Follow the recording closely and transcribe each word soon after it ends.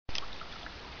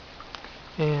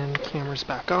And camera's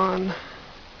back on.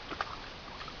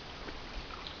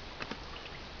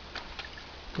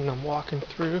 And I'm walking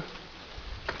through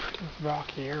a pretty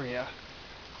rocky area.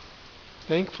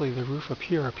 Thankfully the roof up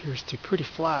here appears to be pretty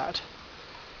flat.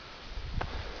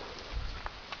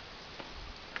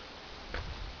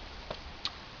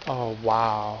 Oh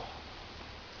wow.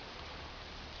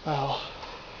 Well,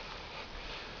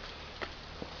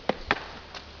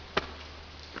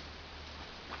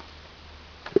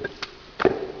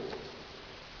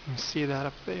 you see that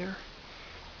up there?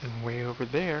 And way over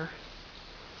there,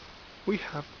 we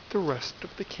have the rest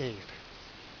of the cave.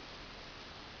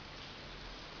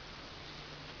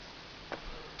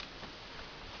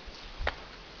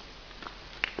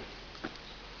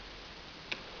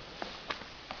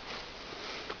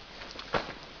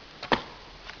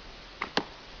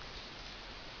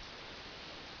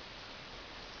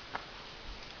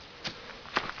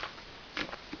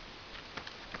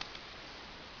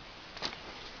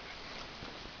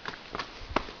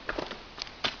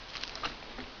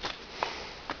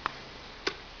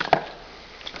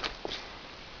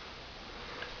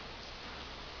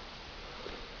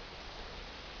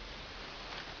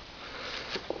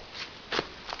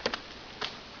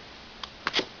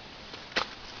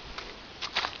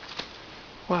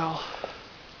 Wow.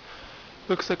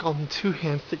 Looks like I'll need 2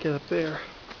 hands to get up there.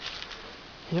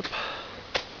 Yep.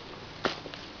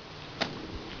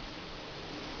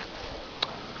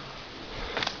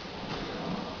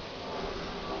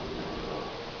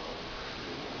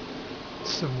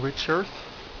 Some rich earth,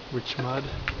 rich mud.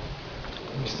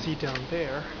 You see down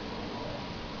there.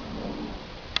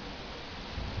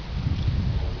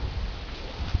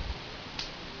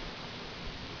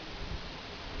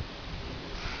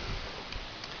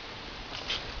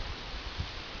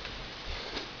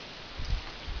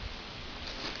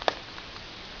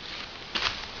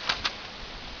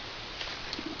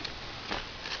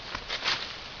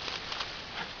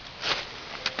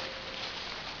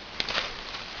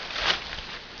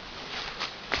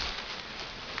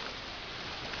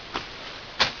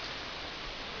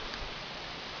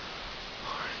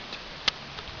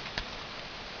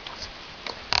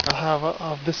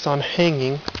 I'll have this on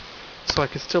hanging so I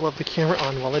can still have the camera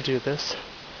on while I do this.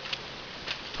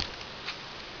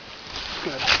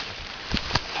 Good. It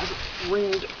hasn't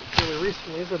rained really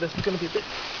recently, so this is going to be a bit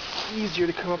easier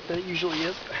to come up than it usually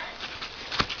is.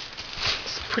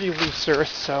 It's pretty loose earth,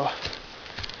 so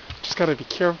just got to be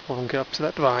careful and get up to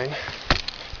that vine.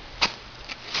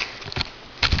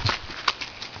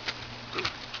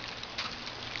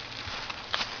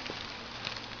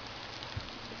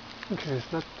 Okay,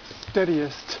 it's not the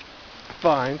steadiest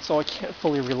vine, so I can't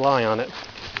fully rely on it.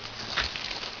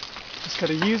 Just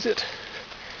gotta use it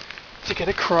to get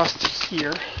across to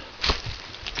here.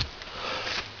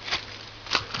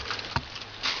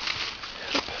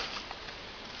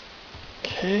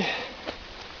 Okay.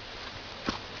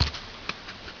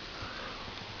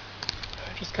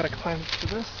 I just gotta climb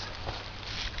through this.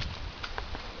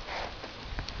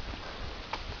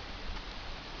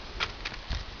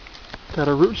 Got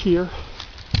a root here.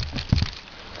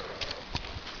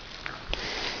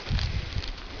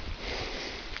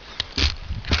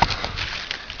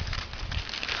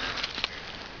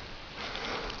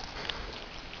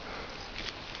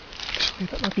 Actually,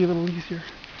 that might be a little easier.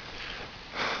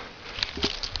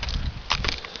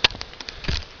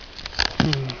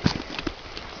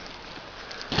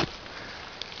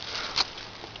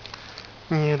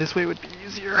 Yeah, this way would be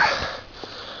easier.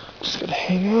 Just gotta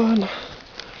hang on.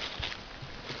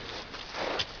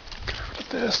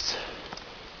 This.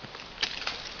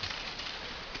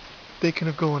 Thinking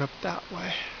of going up that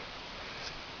way.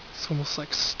 It's almost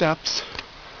like steps.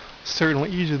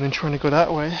 Certainly easier than trying to go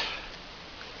that way.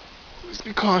 Always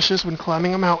be cautious when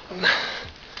climbing a mountain.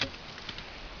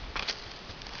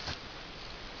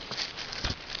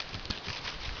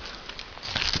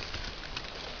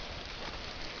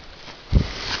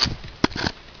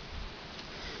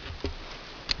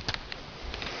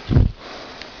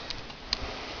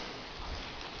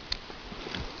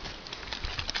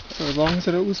 So as long as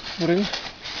it was footing,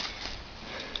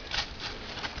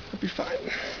 I'll be fine.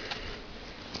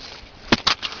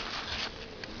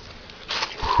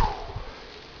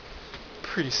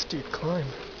 Pretty steep climb.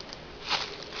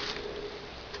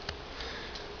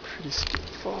 Pretty steep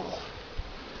fall.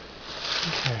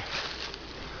 Okay.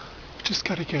 Just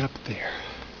gotta get up there.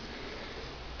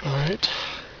 Alright.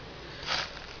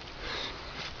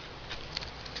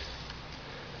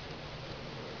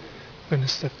 I'm gonna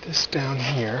set this down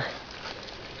here.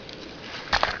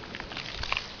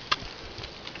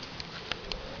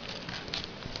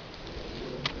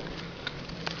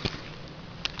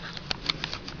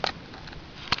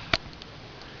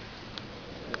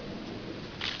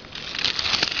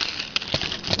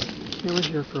 over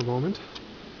here for a moment.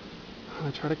 I'm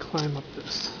going to try to climb up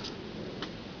this.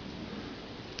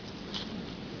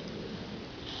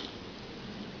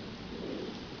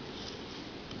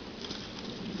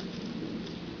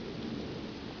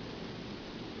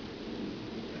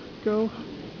 Go.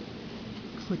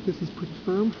 Looks like this is pretty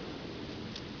firm.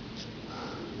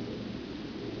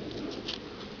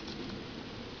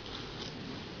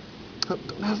 Oh,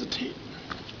 don't hesitate.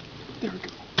 There we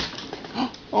go.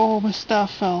 Oh, my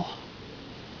staff fell.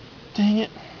 Dang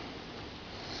it.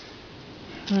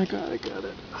 I got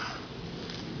it.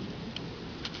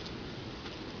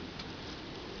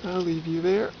 I'll leave you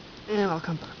there, and I'll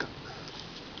come back up.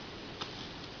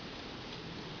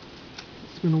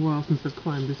 It's been a while since I've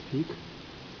climbed this peak.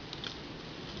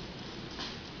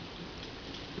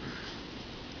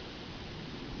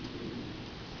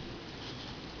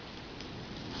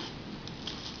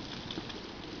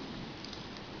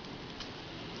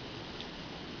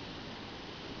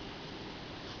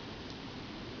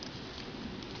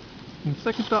 And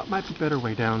second thought might be a better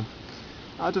way down.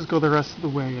 I'll just go the rest of the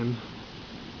way, and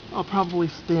I'll probably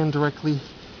stand directly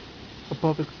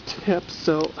above its tip,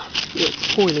 so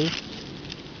it's pointing.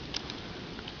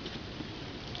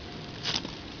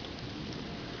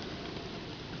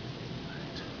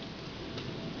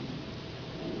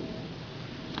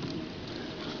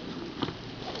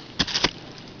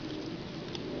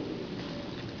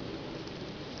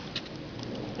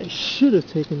 I should have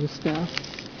taken the staff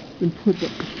and put that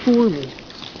before me.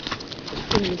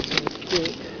 I made a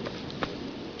mistake.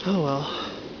 Oh well.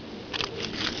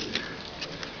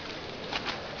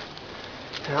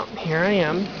 Now, here I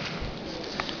am,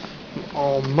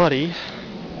 all muddy,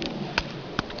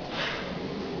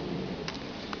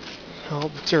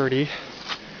 all dirty,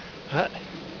 but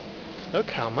look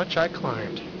how much I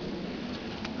climbed.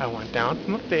 I went down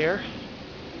from up there,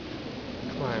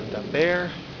 climbed up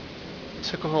there,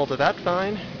 took a hold of that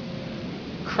vine,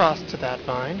 crossed to that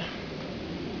vine,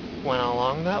 went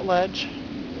along that ledge,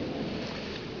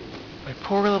 my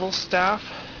poor little staff,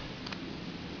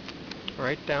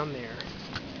 right down there.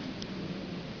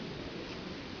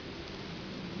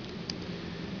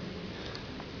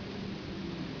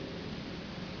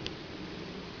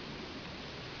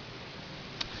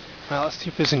 Well, let's see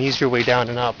if there's an easier way down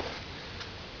and up.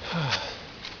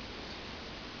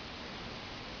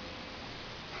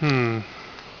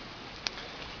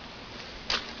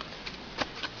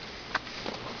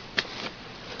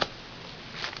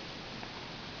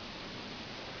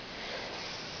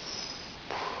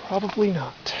 Probably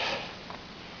not.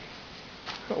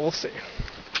 But we'll see.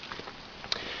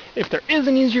 If there is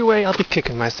an easier way, I'll be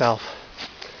kicking myself.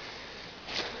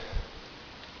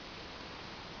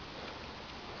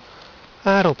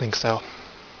 I don't think so.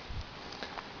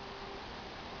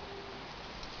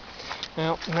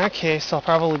 Well, in that case, I'll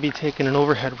probably be taking an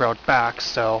overhead route back,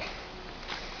 so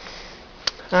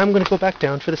I'm going to go back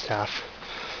down for the staff.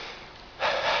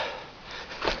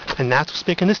 And that's what's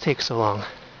making this take so long.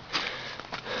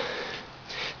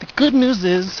 The good news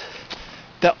is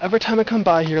that every time I come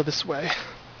by here this way,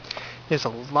 there's a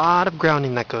lot of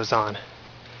grounding that goes on.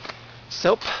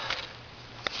 So,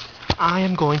 I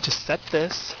am going to set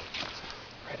this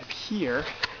right up here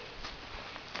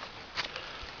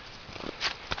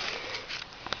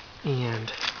and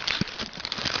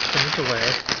turn it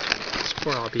away. That's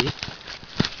where I'll be.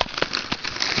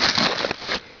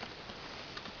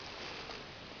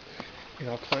 And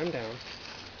I'll climb down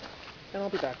and I'll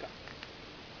be back up.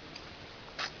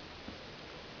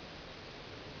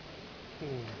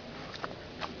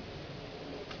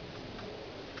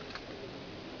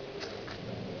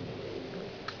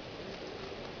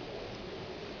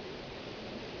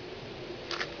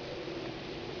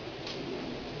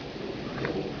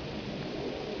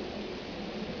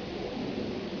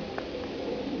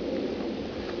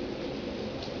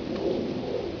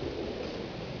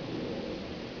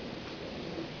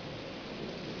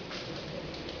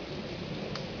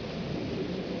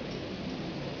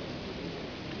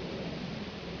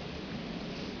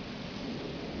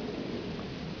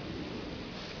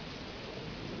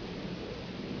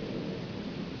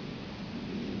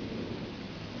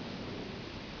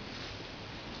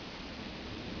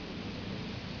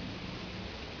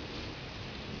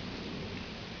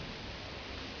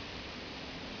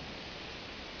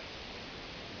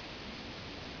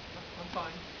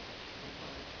 Fine.